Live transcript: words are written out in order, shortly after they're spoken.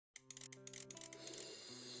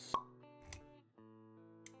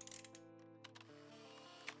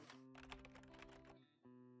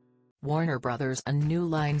Warner Bros. And New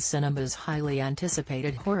Line Cinema's highly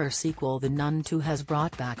anticipated horror sequel The Nun 2 has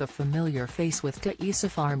brought back a familiar face with Taissa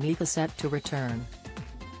Farmiga set to return.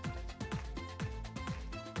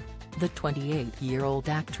 The 28-year-old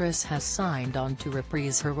actress has signed on to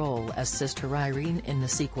reprise her role as Sister Irene in the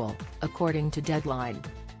sequel, according to Deadline.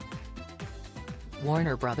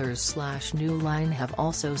 Warner Bros./New Line have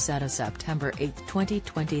also set a September 8,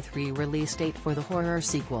 2023 release date for the horror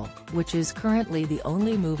sequel, which is currently the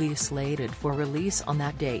only movie slated for release on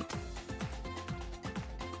that date.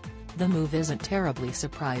 The move isn't terribly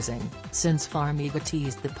surprising, since Farmiga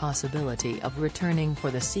teased the possibility of returning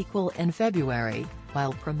for the sequel in February,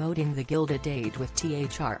 while promoting the Gilded Age with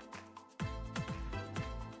THR.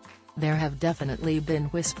 There have definitely been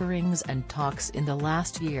whisperings and talks in the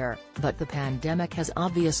last year, but the pandemic has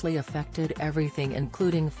obviously affected everything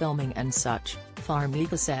including filming and such,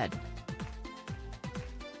 Farmiga said.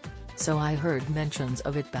 So I heard mentions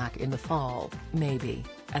of it back in the fall, maybe,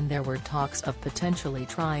 and there were talks of potentially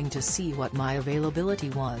trying to see what my availability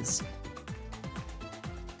was.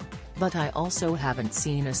 But I also haven't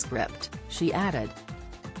seen a script, she added.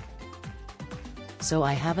 So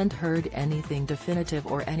I haven't heard anything definitive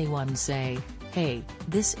or anyone say, hey,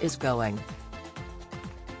 this is going.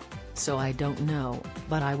 So I don't know,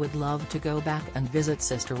 but I would love to go back and visit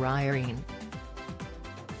Sister Irene.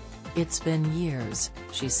 It's been years,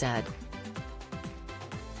 she said.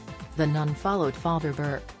 The Nun followed Father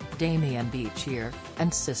Burke, Damien Beechier,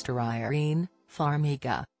 and Sister Irene,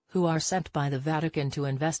 Farmiga, who are sent by the Vatican to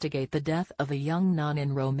investigate the death of a young nun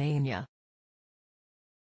in Romania.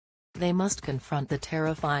 They must confront the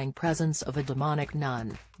terrifying presence of a demonic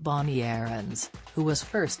nun, Bonnie Aarons, who was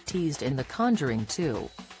first teased in The Conjuring 2.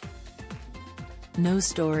 No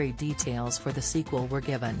story details for the sequel were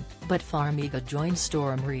given, but Farmiga joined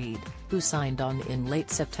Storm Reid, who signed on in late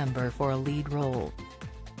September for a lead role.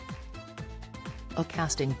 A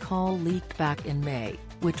casting call leaked back in May,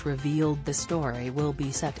 which revealed the story will be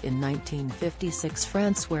set in 1956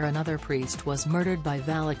 France, where another priest was murdered by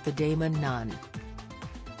Valak the Daemon Nun.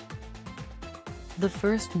 The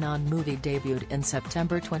first Nun movie debuted in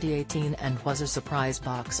September 2018 and was a surprise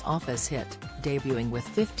box office hit, debuting with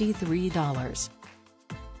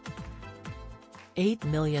 $53.8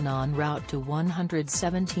 million en route to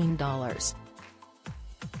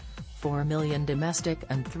 $117.4 million domestic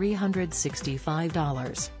and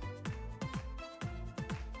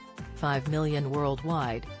 $365.5 million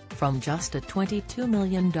worldwide, from just a $22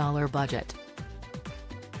 million budget.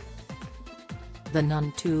 The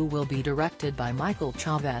Nun 2 will be directed by Michael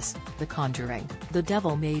Chavez, The Conjuring, The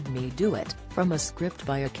Devil Made Me Do It, from a script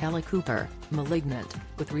by Kelly Cooper, Malignant,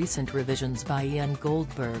 with recent revisions by Ian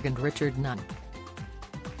Goldberg and Richard Nunn.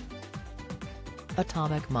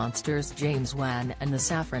 Atomic Monsters' James Wan and the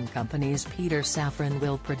Safran Company's Peter Safran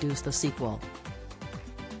will produce the sequel.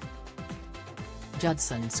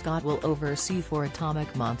 Judson Scott will oversee for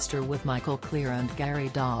Atomic Monster, with Michael Clear and Gary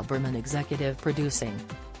Dauberman executive producing.